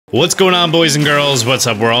What's going on, boys and girls? What's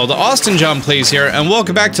up, world? Austin John Plays here, and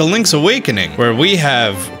welcome back to Link's Awakening, where we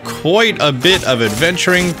have quite a bit of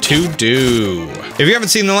adventuring to do. If you haven't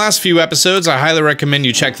seen the last few episodes, I highly recommend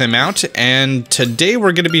you check them out, and today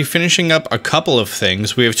we're going to be finishing up a couple of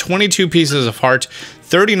things. We have 22 pieces of heart,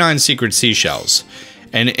 39 secret seashells,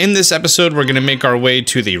 and in this episode we're going to make our way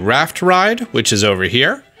to the raft ride, which is over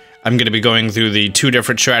here. I'm going to be going through the two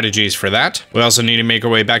different strategies for that. We also need to make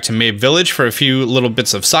our way back to Mabe Village for a few little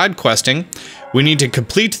bits of side questing. We need to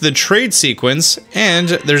complete the trade sequence, and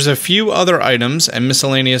there's a few other items and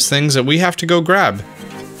miscellaneous things that we have to go grab.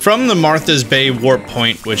 From the Martha's Bay warp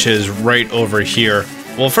point, which is right over here.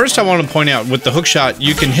 Well, first I want to point out, with the hookshot,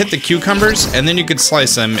 you can hit the cucumbers, and then you can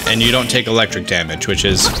slice them, and you don't take electric damage, which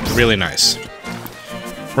is really nice.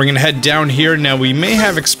 We're gonna head down here. Now, we may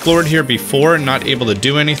have explored here before, not able to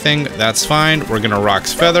do anything. That's fine. We're gonna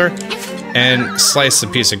Rock's Feather and slice a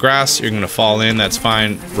piece of grass. You're gonna fall in, that's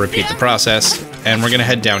fine. Repeat the process, and we're gonna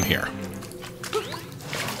head down here.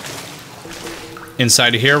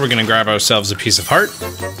 Inside of here, we're gonna grab ourselves a piece of heart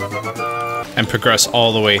and progress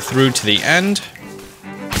all the way through to the end.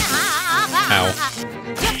 Ow.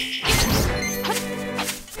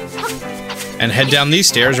 And head down these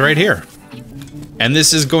stairs right here. And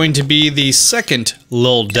this is going to be the second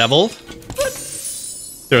Lil Devil.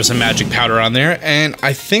 There's some magic powder on there, and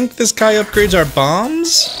I think this guy upgrades our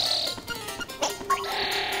bombs?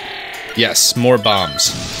 Yes, more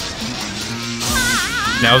bombs.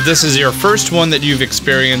 Now, if this is your first one that you've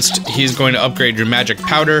experienced, he's going to upgrade your magic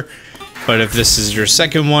powder. But if this is your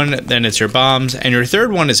second one, then it's your bombs. And your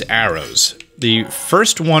third one is arrows. The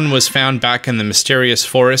first one was found back in the mysterious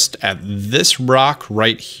forest at this rock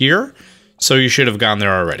right here. So you should have gone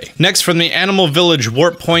there already. Next, from the Animal Village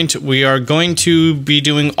warp point, we are going to be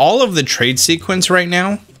doing all of the trade sequence right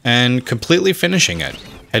now and completely finishing it.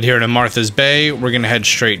 Head here to Martha's Bay. We're gonna head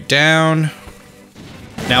straight down.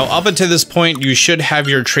 Now, up until this point, you should have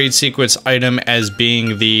your trade sequence item as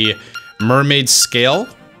being the mermaid scale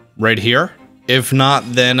right here. If not,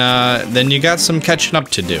 then you got some catching up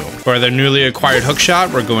to do. For the newly acquired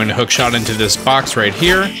hookshot, we're going to hookshot into this box right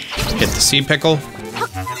here. Hit the sea pickle.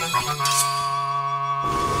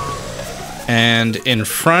 And in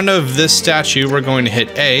front of this statue, we're going to hit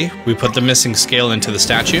A. We put the missing scale into the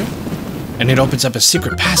statue, and it opens up a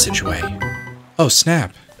secret passageway. Oh,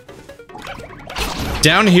 snap.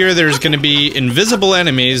 Down here, there's going to be invisible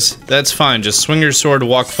enemies. That's fine. Just swing your sword,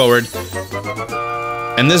 walk forward.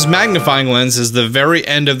 And this magnifying lens is the very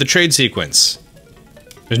end of the trade sequence.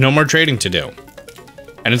 There's no more trading to do.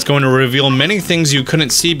 And it's going to reveal many things you couldn't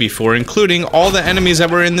see before, including all the enemies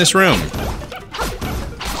that were in this room.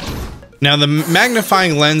 Now, the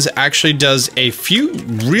magnifying lens actually does a few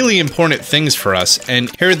really important things for us,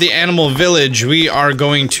 and here at the Animal Village, we are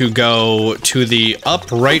going to go to the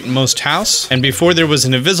uprightmost house, and before there was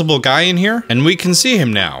an invisible guy in here, and we can see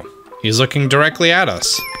him now. He's looking directly at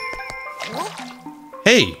us.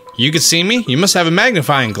 Hey, you can see me? You must have a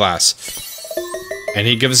magnifying glass. And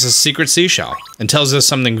he gives us a secret seashell, and tells us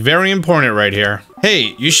something very important right here.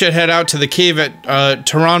 Hey, you should head out to the cave at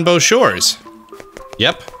Tarambo Shores.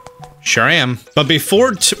 Yep. Sure am. But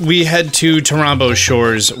before we head to Tarambo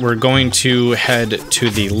Shores, we're going to head to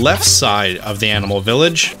the left side of the Animal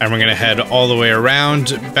Village, and we're going to head all the way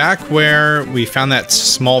around back where we found that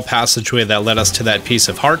small passageway that led us to that piece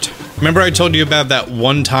of heart. Remember I told you about that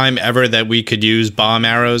one time ever that we could use bomb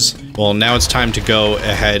arrows? Well, now it's time to go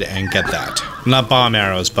ahead and get that. Not bomb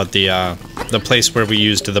arrows, but the place where we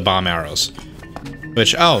used the bomb arrows.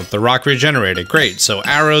 Which, oh, the rock regenerated. Great. So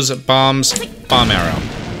arrows, bombs, bomb arrow.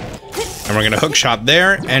 And we're gonna hookshot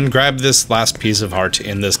there and grab this last piece of heart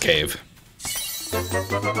in this cave.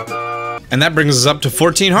 And that brings us up to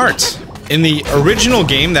 14 hearts. In the original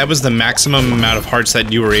game, that was the maximum amount of hearts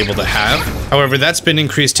that you were able to have. However, that's been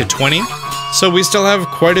increased to 20. So we still have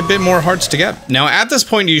quite a bit more hearts to get. Now, at this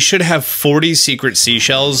point, you should have 40 secret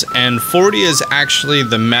seashells, and 40 is actually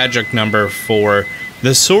the magic number for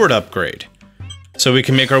the sword upgrade. So we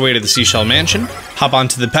can make our way to the Seashell Mansion, hop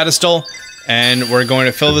onto the pedestal, and we're going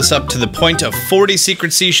to fill this up to the point of 40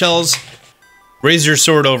 secret seashells. Raise your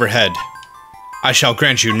sword overhead. I shall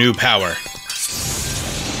grant you new power.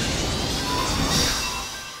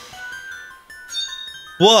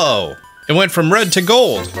 Whoa! It went from red to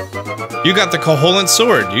gold. You got the Koholint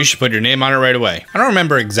sword. You should put your name on it right away. I don't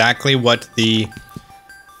remember exactly what the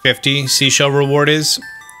 50 seashell reward is.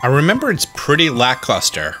 I remember it's pretty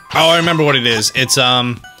lackluster. Oh, I remember what it is. It's,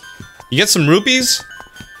 you get some rupees,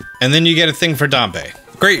 and then you get a thing for Dompe.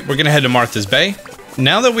 Great, we're gonna head to Martha's Bay.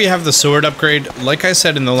 Now that we have the sword upgrade, like I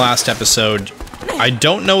said in the last episode, I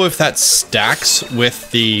don't know if that stacks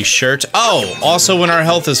with the shirt. Oh, also when our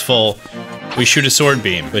health is full, we shoot a sword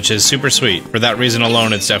beam, which is super sweet. For that reason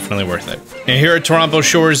alone, it's definitely worth it. And here at Toronto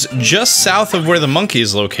Shores, just south of where the monkey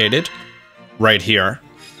is located, right here.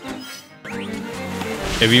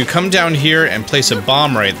 If you come down here and place a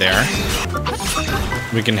bomb right there,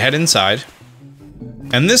 we can head inside.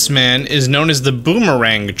 And this man is known as the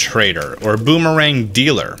Boomerang Trader, or Boomerang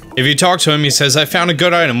Dealer. If you talk to him, he says, I found a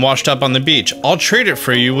good item washed up on the beach. I'll trade it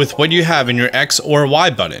for you with what you have in your X or Y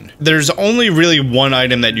button. There's only really one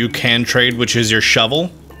item that you can trade, which is your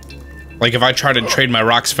shovel. Like if I try to trade my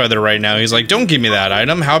Rock's Feather right now, he's like, don't give me that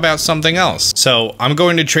item, how about something else? So I'm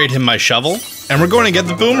going to trade him my shovel, and we're going to get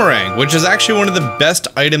the Boomerang, which is actually one of the best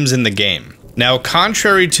items in the game. Now,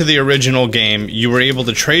 contrary to the original game, you were able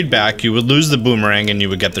to trade back, you would lose the Boomerang, and you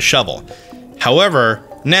would get the shovel. However,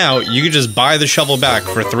 now, you could just buy the shovel back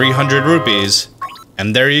for 300 rupees,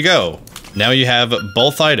 and there you go. Now you have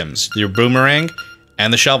both items, your Boomerang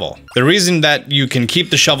and the shovel. The reason that you can keep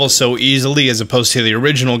the shovel so easily as opposed to the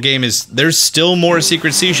original game is there's still more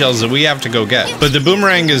secret seashells that we have to go get. But the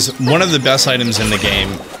Boomerang is one of the best items in the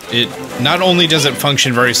game. It not only does it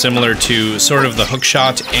function very similar to sort of the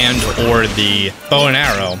hookshot and or the bow and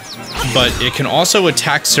arrow, but it can also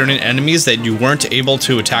attack certain enemies that you weren't able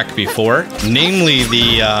to attack before. Namely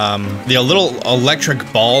the little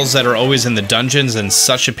electric balls that are always in the dungeons and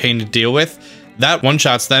such a pain to deal with. That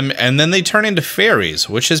one-shots them, and then they turn into fairies,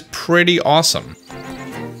 which is pretty awesome.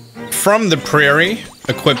 From the prairie,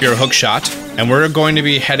 equip your hookshot, and we're going to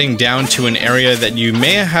be heading down to an area that you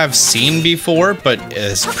may have seen before, but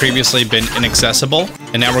has previously been inaccessible.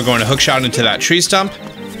 And now we're going to hookshot into that tree stump.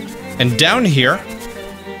 And down here,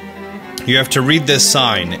 you have to read this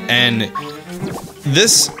sign, and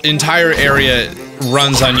this entire area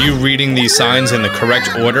runs on you reading these signs in the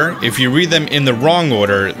correct order. If you read them in the wrong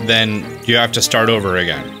order, then you have to start over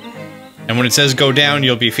again. And when it says go down,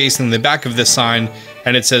 you'll be facing the back of this sign,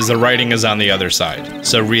 and it says the writing is on the other side.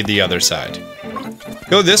 So read the other side.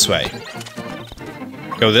 Go this way.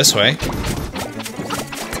 Go this way.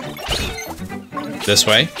 This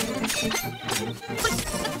way.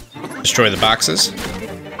 Destroy the boxes.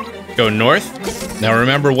 Go north. Now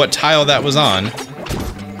remember what tile that was on.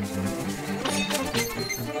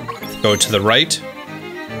 Go to the right.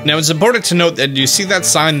 Now it's important to note that you see that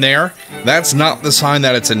sign there? That's not the sign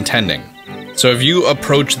that it's intending. So if you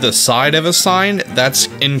approach the side of a sign, that's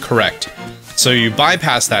incorrect. So you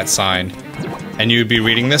bypass that sign, and you'd be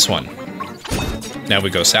reading this one. Now we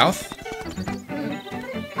go south.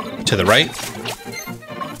 To the right.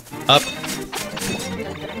 Up.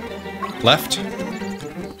 Left.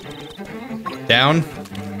 Down.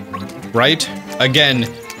 Right.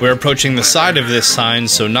 Again, we're approaching the side of this sign,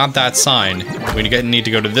 so not that sign. We need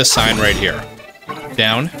to go to this sign right here.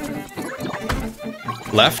 Down.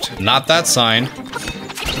 Left. Not that sign.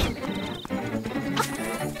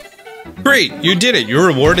 Great! You did it! Your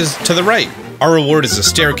reward is to the right. Our reward is a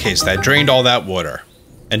staircase that drained all that water.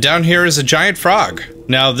 And down here is a giant frog.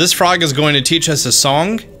 Now, this frog is going to teach us a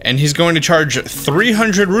song, and he's going to charge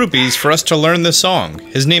 300 rupees for us to learn the song.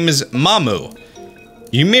 His name is Mamu.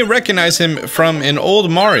 You may recognize him from an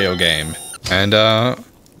old Mario game. And,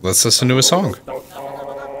 let's listen to a song.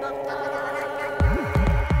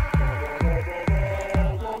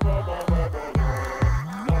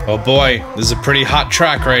 Oh boy, this is a pretty hot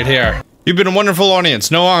track right here. You've been a wonderful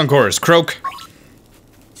audience. No encores. Croak.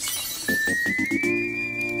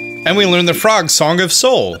 And we learned the frog Song of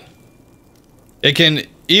Soul. It can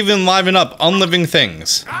even liven up unliving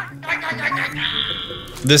things.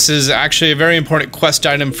 This is actually a very important quest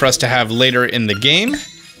item for us to have later in the game,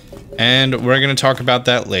 and we're going to talk about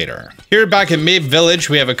that later. Here back at Mabe Village,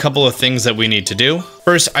 we have a couple of things that we need to do.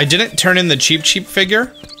 First, I didn't turn in the Cheep Cheep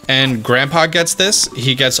figure, and Grandpa gets this.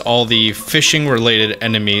 He gets all the fishing-related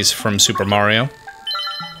enemies from Super Mario.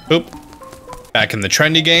 Oop. Back in the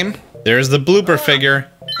trendy game, there's the blooper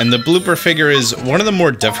figure, and the blooper figure is one of the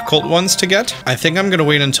more difficult ones to get. I think I'm going to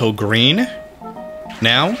wait until green.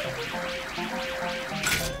 Now.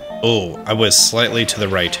 Oh, I was slightly to the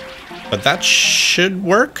right, but that should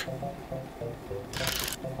work.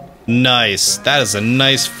 Nice. That is a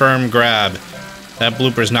nice firm grab. That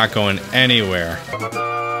blooper's not going anywhere.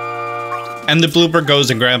 And the blooper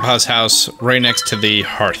goes in Grandpa's house right next to the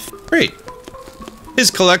hearth. Great.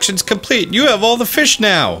 His collection's complete. You have all the fish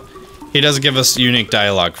now. He does give us unique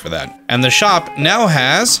dialogue for that. And the shop now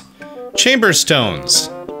has chamber stones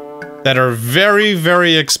that are very,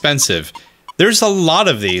 very expensive. There's a lot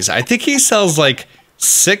of these. I think he sells like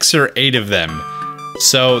 6 or 8 of them.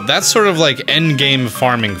 So that's sort of like end game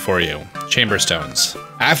farming for you. Chamber stones.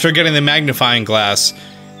 After getting the magnifying glass,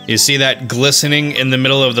 You see that glistening in the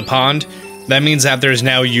middle of the pond? That means that there's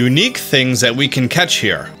now unique things that we can catch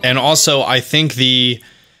here. And also, I think the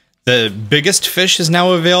biggest fish is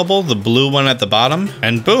now available, the blue one at the bottom.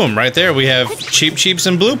 And boom, right there we have Cheep Cheeps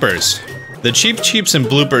and Bloopers. The Cheep Cheeps and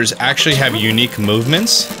Bloopers actually have unique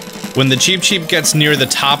movements. When the Cheep Cheep gets near the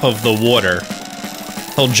top of the water,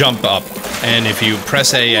 he'll jump up. And if you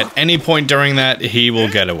press A at any point during that, he will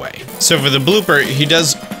get away. So for the Blooper, he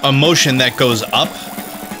does a motion that goes up.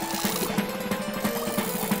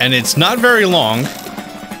 And it's not very long.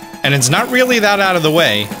 And it's not really that out of the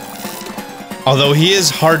way. Although he is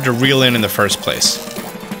hard to reel in the first place.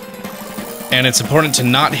 And it's important to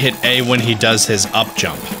not hit A when he does his up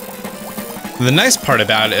jump. The nice part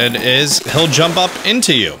about it is he'll jump up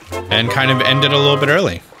into you and kind of end it a little bit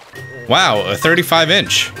early. Wow, a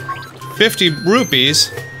 35-inch. 50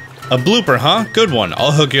 rupees. A blooper, huh? Good one.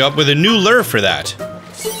 I'll hook you up with a new lure for that.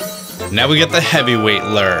 Now we get the heavyweight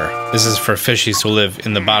lure. This is for fishies who live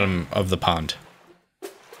in the bottom of the pond.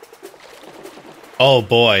 Oh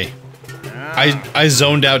boy. I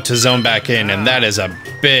zoned out to zone back in, and that is a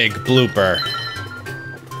big blooper.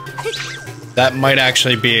 That might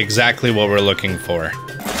actually be exactly what we're looking for.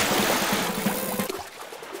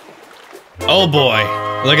 Oh boy.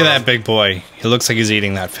 Look at that big boy. He looks like he's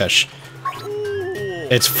eating that fish.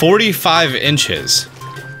 It's 45 inches.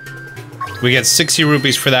 We get 60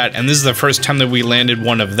 rupees for that, and this is the first time that we landed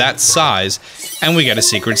one of that size, and we get a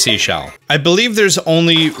secret seashell. I believe there's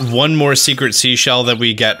only one more secret seashell that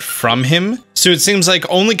we get from him, so it seems like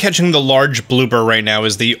only catching the large blooper right now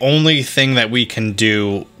is the only thing that we can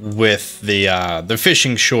do with the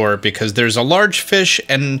fishing shore, because there's a large fish,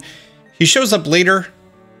 and he shows up later.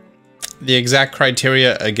 The exact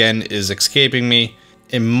criteria, again, is escaping me.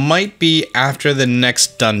 It might be after the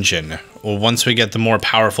next dungeon, or once we get the more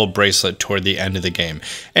powerful bracelet toward the end of the game.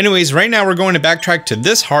 Anyways, right now we're going to backtrack to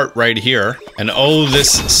this heart right here. And oh,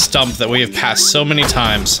 this stump that we have passed so many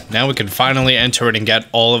times. Now we can finally enter it and get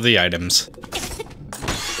all of the items.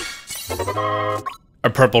 A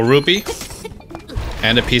purple rupee.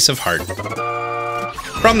 And a piece of heart.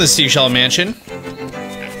 From the Seashell Mansion,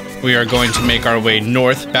 we are going to make our way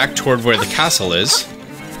north back toward where the castle is.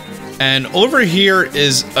 And over here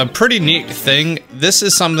is a pretty neat thing. This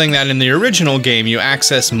is something that in the original game you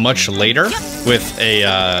access much later with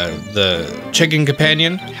the chicken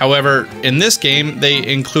companion. However, in this game they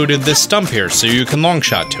included this stump here, so you can long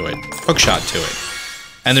shot to it, hook shot to it.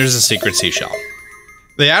 And there's a secret seashell.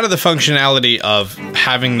 They added the functionality of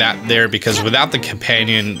having that there because without the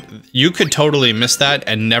companion, you could totally miss that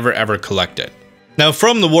and never ever collect it. Now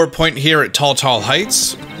from the warp point here at Tall Tall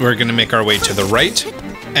Heights, we're gonna make our way to the right.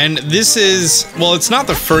 And this is, well, it's not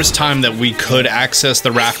the first time that we could access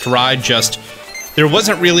the raft ride, just there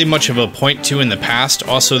wasn't really much of a point to in the past.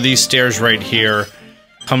 Also, these stairs right here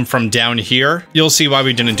come from down here. You'll see why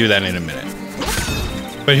we didn't do that in a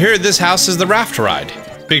minute. But here at this house is the raft ride.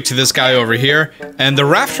 Speak to this guy over here, and the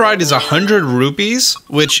raft ride is 100 rupees,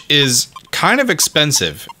 which is kind of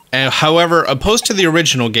expensive. And however, opposed to the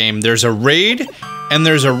original game, there's a raid and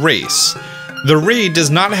there's a race. The raid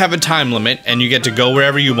does not have a time limit, and you get to go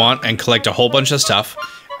wherever you want and collect a whole bunch of stuff.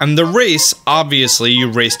 And the race, obviously,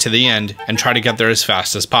 you race to the end and try to get there as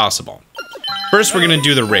fast as possible. First, we're gonna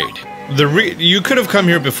do the raid. You could have come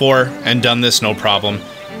here before and done this no problem,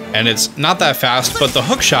 and it's not that fast, but the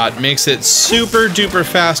hook shot makes it super duper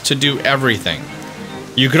fast to do everything.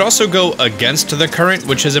 You could also go against the current,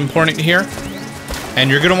 which is important here,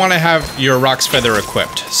 and you're gonna wanna have your Rock's Feather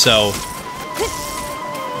equipped, so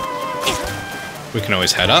we can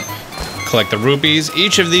always head up, collect the rupees.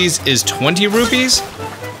 Each of these is 20 rupees,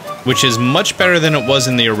 which is much better than it was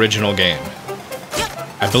in the original game.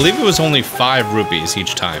 I believe it was only 5 rupees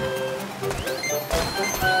each time.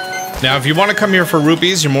 Now, if you want to come here for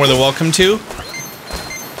rupees, you're more than welcome to.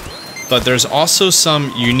 But there's also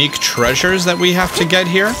some unique treasures that we have to get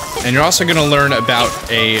here. And you're also going to learn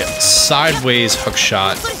about a sideways hook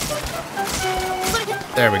shot.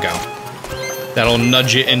 There we go. That'll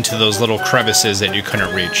nudge you into those little crevices that you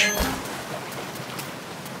couldn't reach.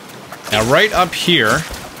 Now right up here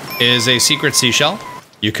is a secret seashell.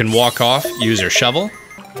 You can walk off, use your shovel,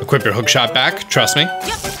 equip your hook shot back, trust me.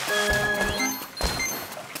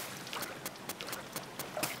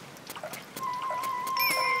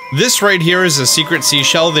 This right here is a secret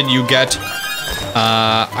seashell that you get,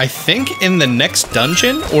 I think in the next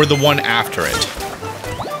dungeon or the one after it.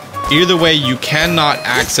 Either way, you cannot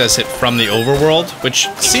access it from the overworld, which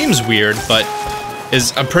seems weird, but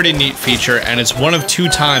is a pretty neat feature, and it's one of 2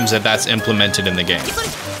 times that that's implemented in the game.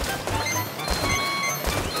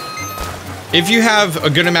 If you have a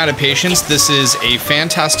good amount of patience, this is a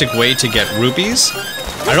fantastic way to get rupees.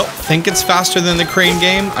 I don't think it's faster than the crane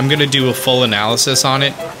game. I'm gonna do a full analysis on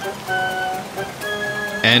it.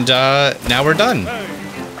 And now we're done.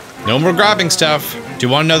 No more grabbing stuff. Do you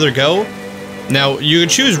want another go? Now, you can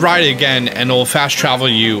choose ride again and it'll fast travel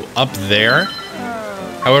you up there.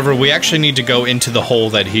 However, we actually need to go into the hole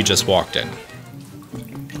that he just walked in.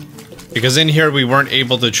 Because in here we weren't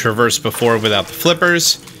able to traverse before without the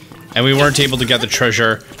flippers, and we weren't able to get the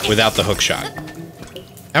treasure without the hook shot.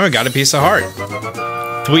 And we got a piece of heart.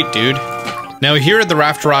 Sweet, dude. Now here at the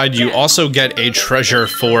raft ride, you also get a treasure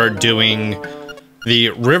for doing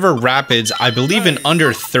the river rapids, I believe in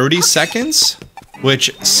under 30 seconds,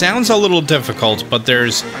 which sounds a little difficult, but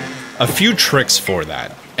there's a few tricks for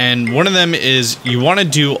that. And one of them is you want to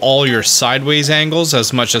do all your sideways angles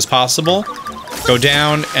as much as possible. Go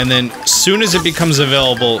down, and then as soon as it becomes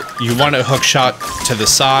available, you want a hook shot to the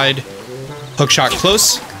side, hook shot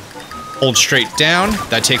close, hold straight down,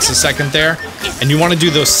 that takes a second there, and you want to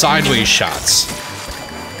do those sideways shots.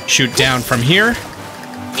 Shoot down from here,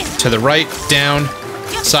 to the right, down,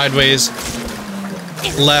 sideways,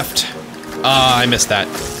 left. I missed that.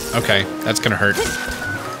 Okay, that's gonna hurt.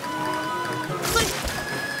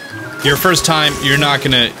 Your first time, you're not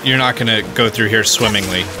gonna go through here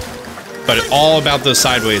swimmingly. But all about those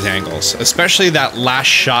sideways angles, especially that last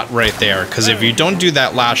shot right there, because if you don't do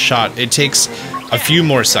that last shot, it takes a few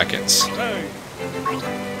more seconds.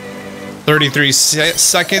 33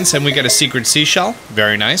 seconds, and we get a secret seashell.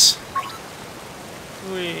 Very nice.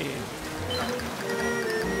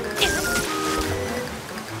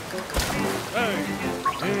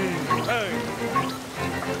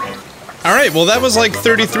 Alright, well that was like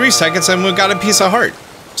 33 seconds and we got a piece of heart.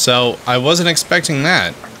 So, I wasn't expecting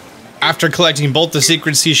that. After collecting both the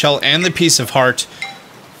secret seashell and the piece of heart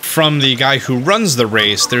from the guy who runs the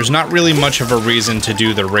race, there's not really much of a reason to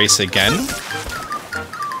do the race again.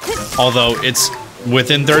 Although it's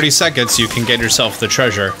within 30 seconds you can get yourself the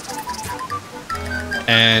treasure.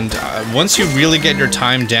 And once you really get your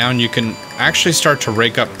time down, you can actually start to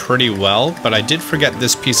rake up pretty well. But I did forget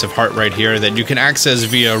this piece of heart right here that you can access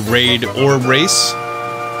via raid or race.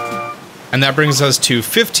 And that brings us to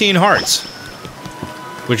 15 hearts,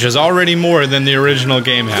 which is already more than the original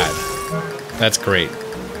game had. That's great.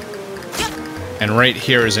 And right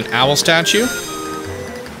here is an owl statue.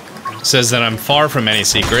 Says that I'm far from any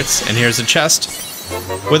secrets, and here's a chest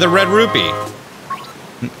with a red rupee.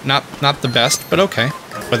 Not the best, but okay.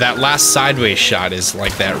 But that last sideways shot is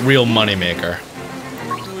like that real moneymaker.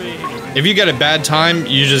 If you get a bad time,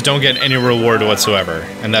 you just don't get any reward whatsoever,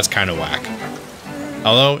 and that's kind of whack.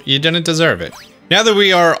 Although, you didn't deserve it. Now that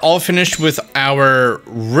we are all finished with our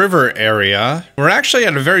river area, we're actually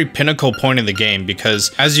at a very pinnacle point in the game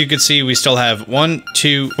because, as you can see, we still have 1,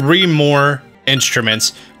 2, 3 more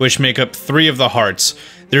instruments, which make up 3 of the hearts.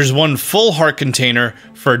 There's 1 full heart container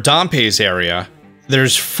for Dompe's area.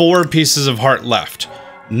 There's 4 pieces of heart left.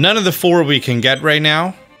 None of the 4 we can get right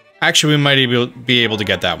now. Actually, we might be able to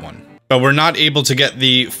get that one. But we're not able to get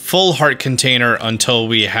the full heart container until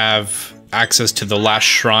we have access to the last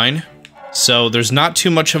shrine. So there's not too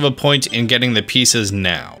much of a point in getting the pieces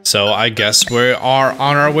now. So I guess we are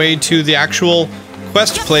on our way to the actual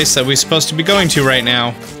quest place that we're supposed to be going to right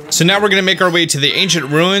now. So now we're going to make our way to the ancient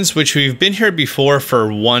ruins, which we've been here before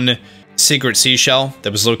for 1 secret seashell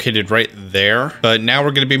that was located right there. But now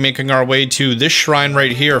we're going to be making our way to this shrine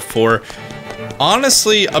right here for,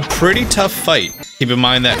 honestly, a pretty tough fight. Keep in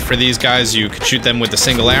mind that for these guys, you could shoot them with a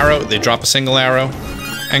single arrow. They drop a single arrow.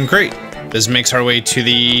 And great. This makes our way to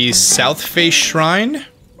the South Face Shrine.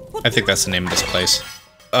 I think that's the name of this place.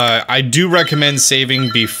 I do recommend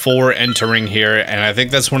saving before entering here, and I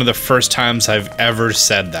think that's one of the first times I've ever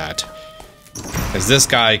said that. Because this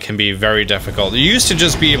guy can be very difficult. You used to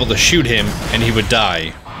just be able to shoot him, and he would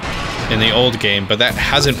die in the old game, but that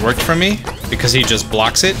hasn't worked for me, because he just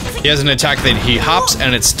blocks it. He has an attack that he hops,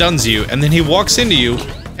 and it stuns you, and then he walks into you,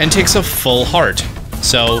 and takes a full heart.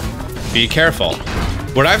 So, be careful.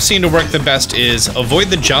 What I've seen to work the best is avoid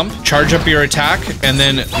the jump, charge up your attack, and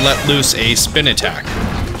then let loose a spin attack.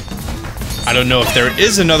 I don't know if there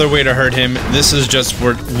is another way to hurt him. This is just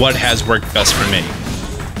what has worked best for me.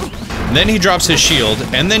 And then he drops his shield,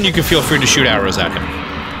 and then you can feel free to shoot arrows at him.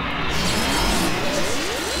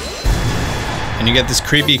 And you get this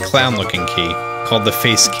creepy clown-looking key called the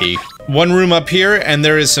face key. 1 room up here, and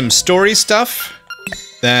there is some story stuff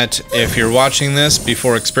that if you're watching this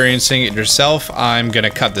before experiencing it yourself, I'm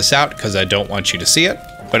gonna cut this out because I don't want you to see it.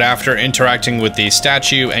 But after interacting with the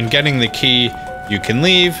statue and getting the key, you can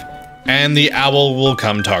leave, and the owl will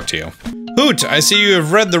come talk to you. Hoot, I see you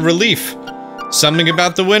have read the relief. Something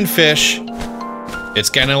about the windfish. It's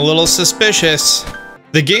getting a little suspicious.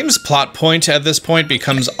 The game's plot point at this point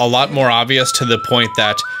becomes a lot more obvious to the point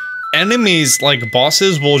that enemies, like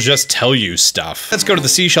bosses, will just tell you stuff. Let's go to the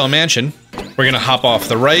Seashell Mansion. We're gonna hop off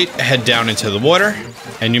the right, head down into the water,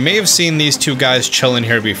 and you may have seen these two guys chilling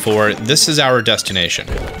here before. This is our destination.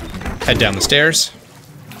 Head down the stairs.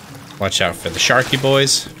 Watch out for the Sharky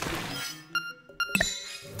boys.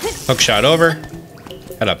 Hook shot over.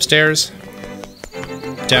 Head upstairs.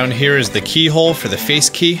 Down here is the keyhole for the face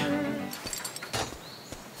key.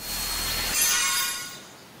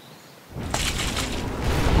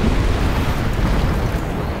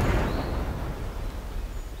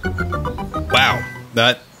 Wow,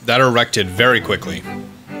 that erected very quickly.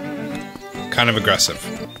 Kind of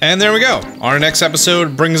aggressive. And there we go. Our next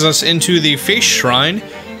episode brings us into the Face Shrine.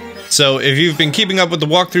 So if you've been keeping up with the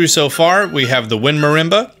walkthrough so far, we have the Wind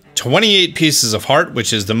Marimba, 28 pieces of heart,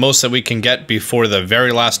 which is the most that we can get before the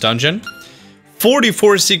very last dungeon.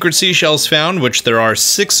 44 secret seashells found, which there are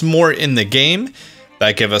 6 more in the game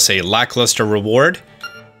that give us a lackluster reward.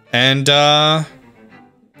 And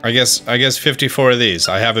I guess 54 of these.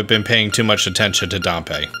 I haven't been paying too much attention to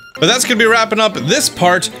Dompe. But that's gonna be wrapping up this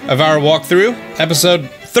part of our walkthrough, episode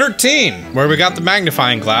 13, where we got the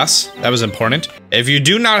magnifying glass. That was important. If you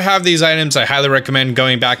do not have these items, I highly recommend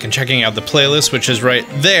going back and checking out the playlist, which is right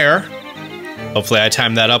there. Hopefully I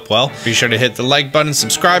timed that up well. Be sure to hit the like button,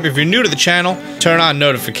 subscribe if you're new to the channel, turn on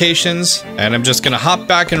notifications, and I'm just gonna hop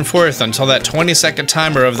back and forth until that 20-second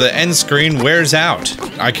timer of the end screen wears out.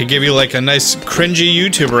 I could give you like a nice cringy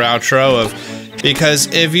YouTuber outro of, because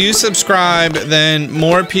if you subscribe, then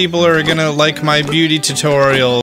more people are gonna like my beauty tutorials.